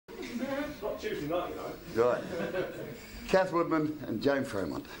Not Tuesday night, you know. Right. Cath Woodman and Jane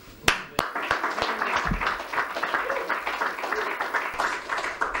Fromont.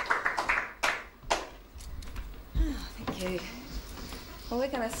 Thank you. Well, we're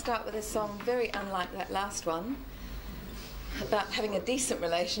going to start with a song very unlike that last one, about having a decent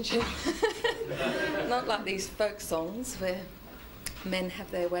relationship. Not like these folk songs where men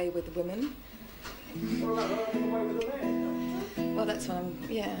have their way with women. What about the way with the men? Well, that's what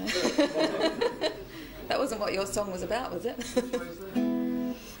yeah. That wasn't what your song was about, was it?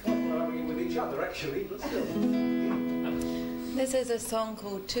 Well, with each other, actually, but still. This is a song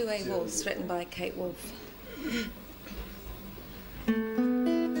called Two-Way Waltz, written by Kate Wolf.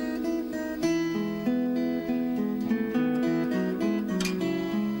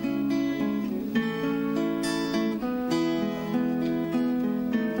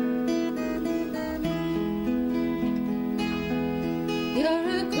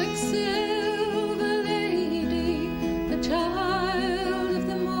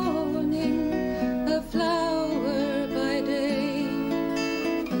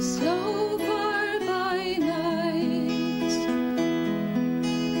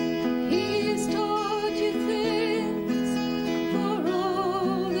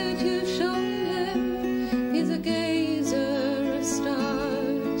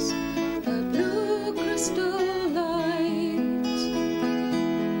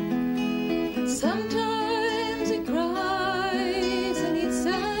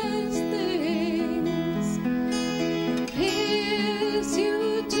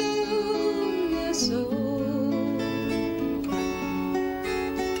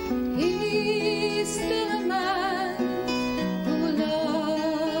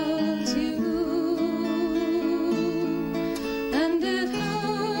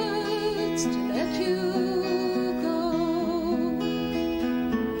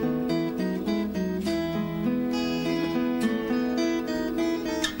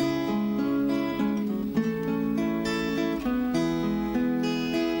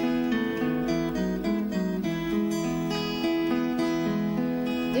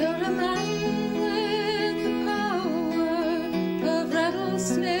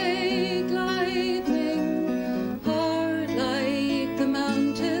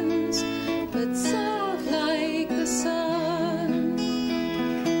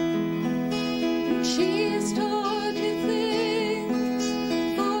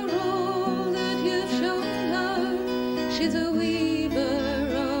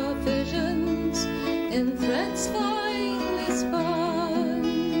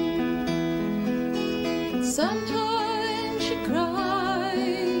 Sometimes she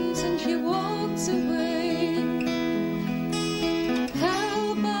cries and she walks away,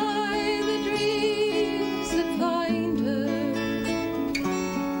 held by the dreams that find her.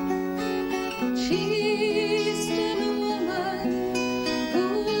 She's still a woman who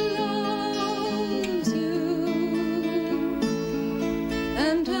loves you,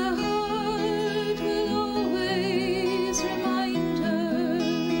 and her heart will always remind her.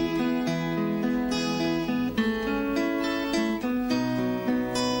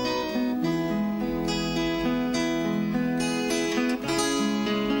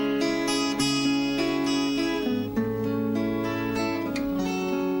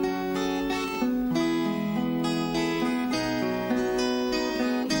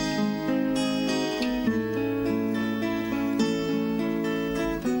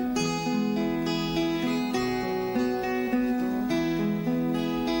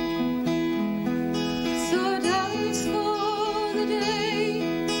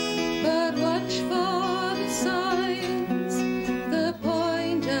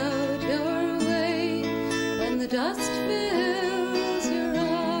 Dust fills your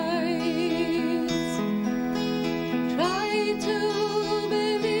eyes. Try to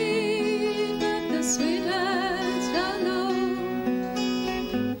believe that the sweetest hello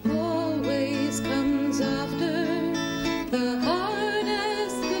always comes after the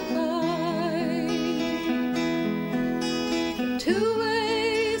hardest goodbye. Two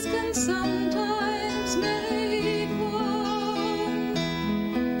ways can sometimes make one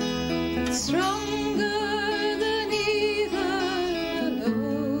stronger.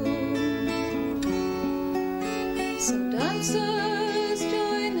 So dancers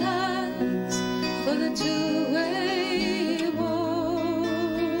join hands for the two-way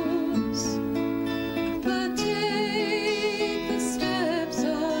waltz, but take the steps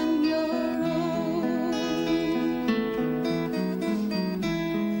on your own.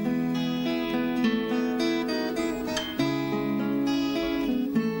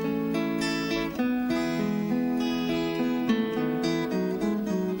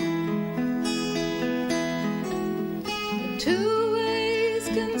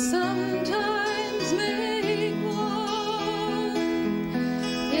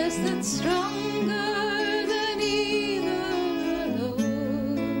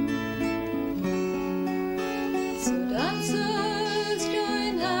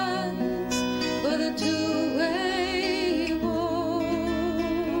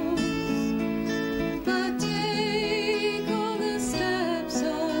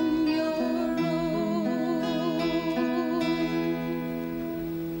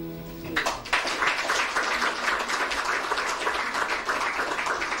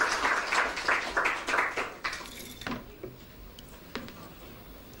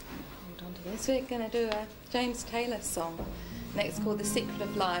 this we're going to do a James Taylor song, and it's called The Secret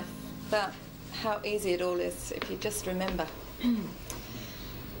of Life, about how easy it all is if you just remember.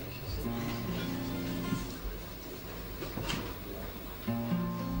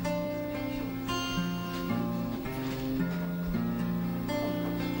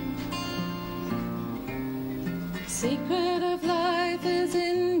 Secret of life is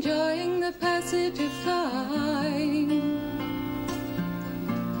enjoying the passage of time.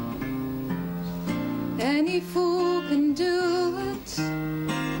 Any fool can do it.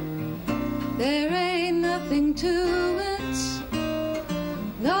 There ain't nothing to it.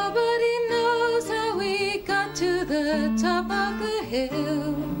 Nobody knows how we got to the top of the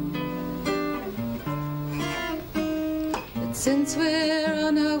hill. But since we're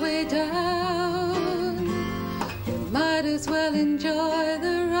on our way down, we might as well enjoy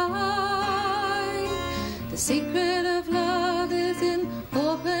the ride. The secret of love is in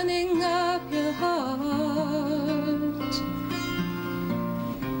opening up your heart.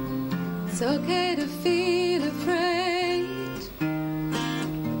 It's okay to feel afraid.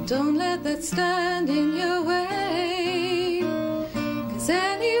 Don't let that stand in your way. 'Cause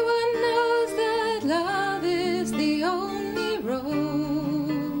anyone knows that love is the only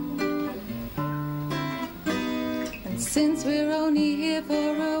road. And since we're only here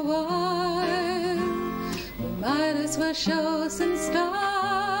for a while, we might as well show some style.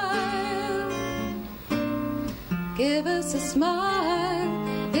 Give us a smile.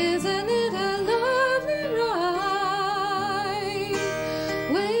 Isn't it a lovely ride?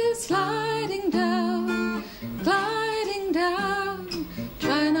 We're sliding down, gliding down.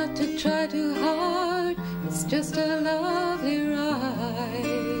 Try not to try too hard. It's just a lovely ride.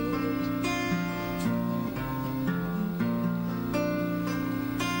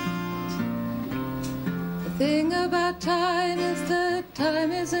 The thing about time is that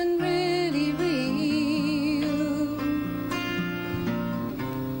time isn't really real.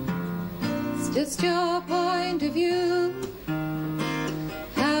 It's just your point of view.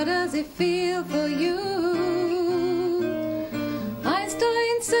 How does it feel for you?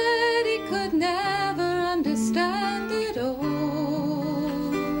 Einstein said he could never understand it all.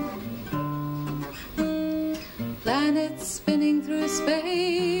 Planets spinning through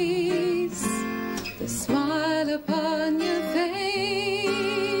space, the smile upon your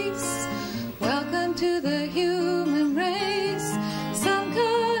face. Welcome to the human race, some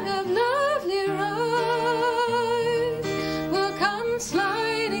kind of lovely ride. We'll come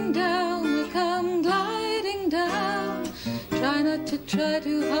sliding down, we'll come gliding down. Try not to try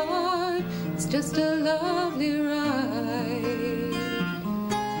too hard, it's just a lovely ride.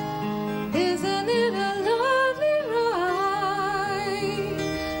 Isn't it a lovely ride?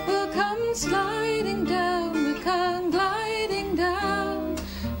 We'll come sliding down, we'll come gliding down.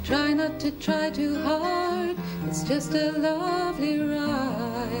 Try not to try too hard, it's just a lovely ride.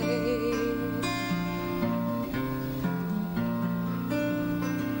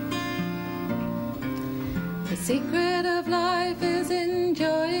 The secret of life is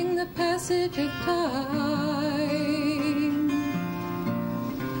enjoying the passage of time.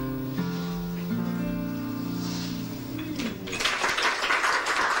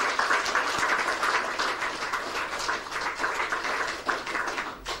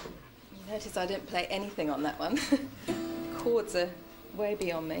 Notice I didn't play anything on that one. Chords are way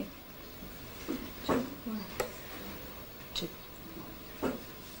beyond me.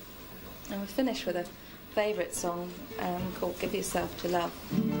 And we'll finish with a favourite song called Give Yourself to Love,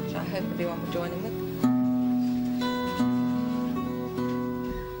 which I hope everyone will join in with.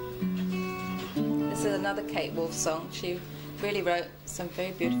 This is another Kate Wolf song. She really wrote some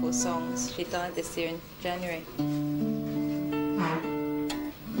very beautiful songs. She died this year in January.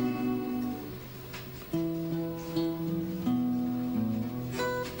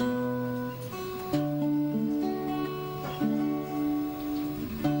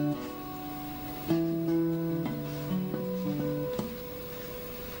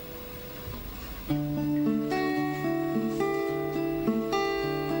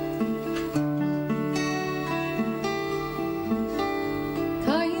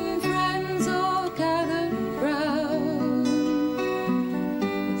 Kind friends all gathered round.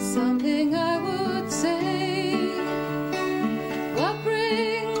 Something I would say. What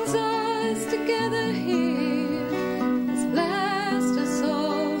brings us together here has blessed us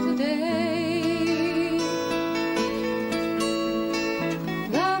all today.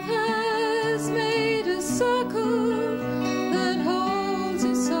 Love has made a circle that holds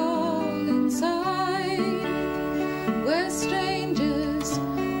us all inside, where strangers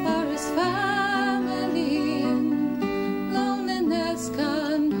are as family and loneliness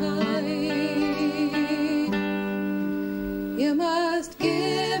can't hide.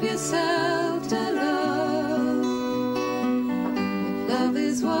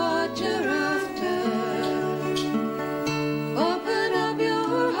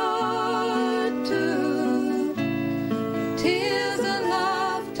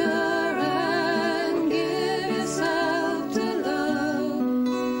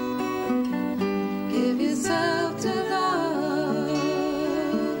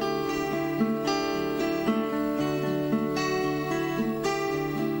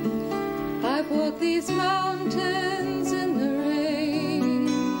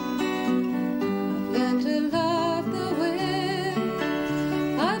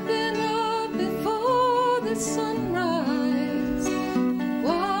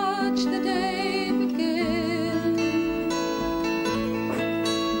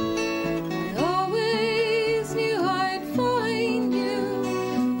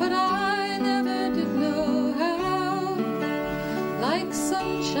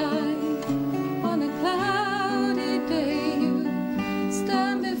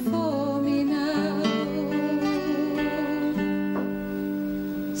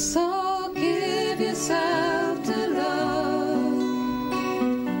 So give yourself to love.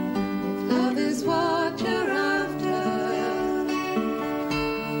 If love is what you're after,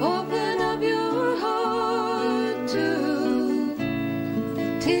 open up your heart to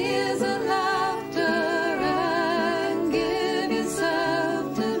the tears